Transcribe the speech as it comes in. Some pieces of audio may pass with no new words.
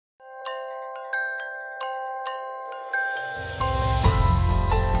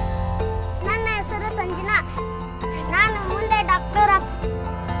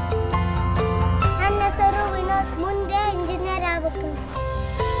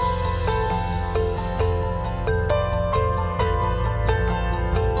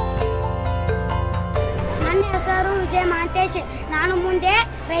ಆಸೆ, ನಾನು ಮುಂದೆ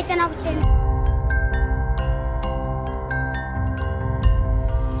ರೈತನಾಗುತ್ತೇನೆ.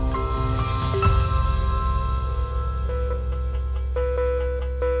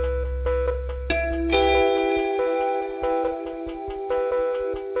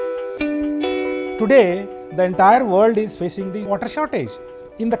 Today, the entire world is facing the water shortage.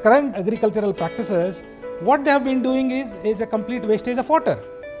 In the current agricultural practices, what they have been doing is a complete wastage of water.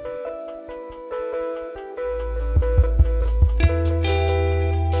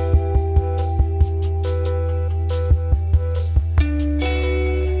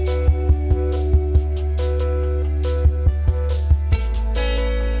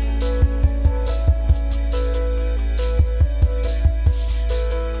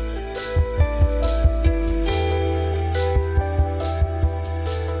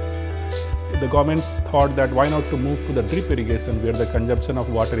 The government thought that why not to move to the drip irrigation where the consumption of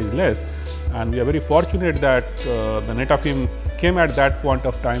water is less, and we are very fortunate that the Netafim came at that point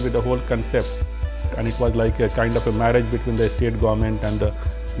of time with the whole concept, and it was like a kind of a marriage between the state government and the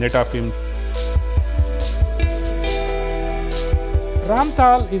Netafim.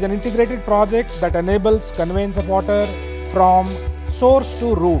 Ramthal is an integrated project that enables conveyance of water from source to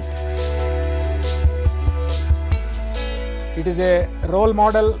root. It is a role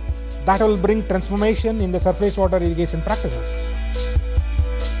model that will bring transformation in the surface water irrigation practices.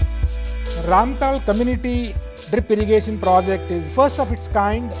 Ramthal Community Drip Irrigation Project is first of its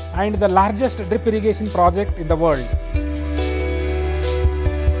kind and the largest drip irrigation project in the world.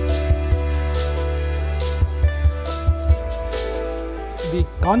 The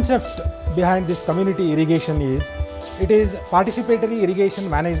concept behind this community irrigation is, it is participatory irrigation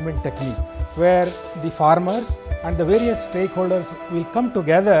management technique where the farmers and the various stakeholders will come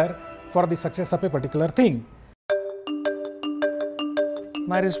together for the success of a particular thing.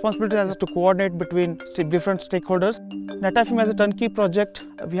 My responsibility is to coordinate between different stakeholders. Netafim as a turnkey project,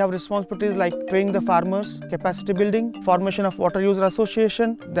 we have responsibilities like training the farmers, capacity building, formation of water user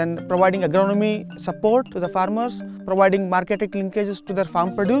association, then providing agronomy support to the farmers, providing marketing linkages to their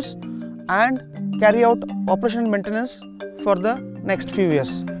farm produce, and carry out operational maintenance for the next few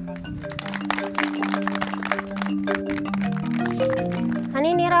years.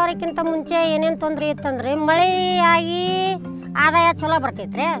 ಹನಿ ನೀರಾವರಿಗಿಂತ ಮುಂಚೆ ಏನೇನು ತೊಂದರೆ ಇತ್ತಂದ್ರೆ ಮಳೆಯಾಗಿ ಆದಾಯ ಚಲೋ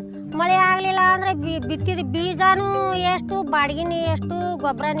ಬರ್ತೈತ್ರಿ. ಮಳೆ ಆಗಲಿಲ್ಲ ಅಂದರೆ ಬಿತ್ತಿದ ಬೀಜನೂ ಎಷ್ಟು, ಬಾಡಿಗೆನೂ ಎಷ್ಟು,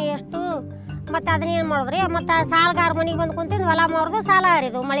 ಗೊಬ್ಬರನೂ ಎಷ್ಟು, ಮತ್ತು ಅದನ್ನೇನು ಮಾಡಿದ್ರಿ, ಮತ್ತು ಸಾಲಗಾರ ಮನೆಗೆ ಬಂದು ಕುಂತಿದ್ದು ಹೊಲ ಮಾರೋದು ಸಾಲ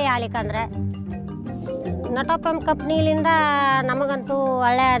ಹರಿದು ಮಳೆ ಆಗ್ಲಿಕ್ಕಂದ್ರೆ. ನೆಟಾಫಿಮ್ ಕಂಪ್ನಿಲಿಂದ ನಮಗಂತೂ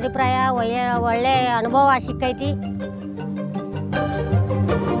ಒಳ್ಳೆ ಅಭಿಪ್ರಾಯ, ಒಳ್ಳೆ ಅನುಭವ ಸಿಕ್ಕೈತಿ.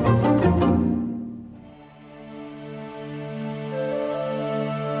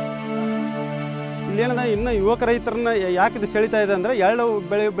 ಇಲ್ಲೇನದ ಇನ್ನು ಯುವಕ ರೈತರನ್ನ ಯಾಕೆ ಇದು ಸೆಳೀತಾ ಇದೆ ಅಂದರೆ, ಎರಡು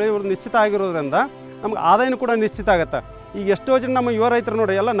ಬೆಳೆಯೋದು ನಿಶ್ಚಿತ ಆಗಿರೋದ್ರಿಂದ ನಮ್ಗೆ ಆದಾಯನೂ ಕೂಡ ನಿಶ್ಚಿತ ಆಗುತ್ತೆ. ಈಗ ಎಷ್ಟೋ ಜನ ನಮ್ಮ ಯುವ ರೈತರು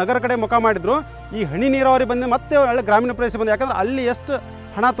ನೋಡಿ ಎಲ್ಲ ನಗರ ಕಡೆ ಮುಖ ಮಾಡಿದ್ರು, ಈ ಹನಿ ನೀರಾವರಿ ಬಂದು ಮತ್ತೆ ಒಳ್ಳೆ ಗ್ರಾಮೀಣ ಪ್ರದೇಶ ಬಂದು, ಯಾಕಂದ್ರೆ ಅಲ್ಲಿ ಎಷ್ಟು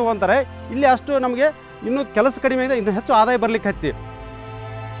ಹಣ ತೊಗೊತಾರೆ, ಇಲ್ಲಿ ಅಷ್ಟು ನಮಗೆ ಇನ್ನೂ ಕೆಲಸ ಕಡಿಮೆ ಇದೆ, ಇನ್ನೂ ಹೆಚ್ಚು ಆದಾಯ ಬರಲಿಕ್ಕೆ ಹತ್ತಿ.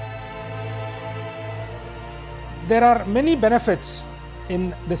 There are many benefits in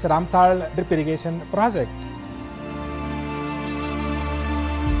this Ramthal drip irrigation project.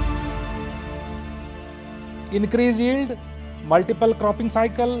 Increased yield, multiple cropping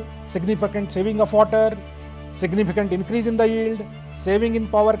cycle, significant saving of water, significant increase in the yield, saving in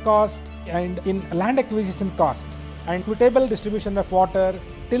power cost and in land acquisition cost, and equitable distribution of water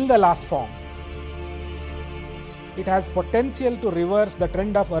till the last farm. It has potential to reverse the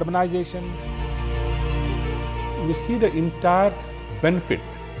trend of urbanization. You see the entire benefit,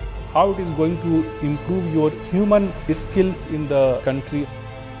 how it is going to improve your human skills in the country,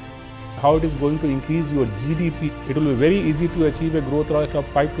 how it is going to increase your GDP. It will be very easy to achieve a growth rate of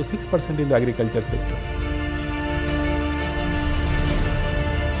 5 to 6% in the agriculture sector.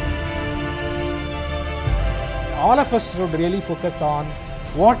 All of us should really focus on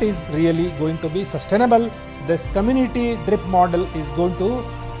what is really going to be sustainable. This community drip model is going to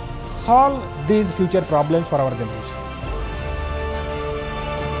solve these future problems for our generation.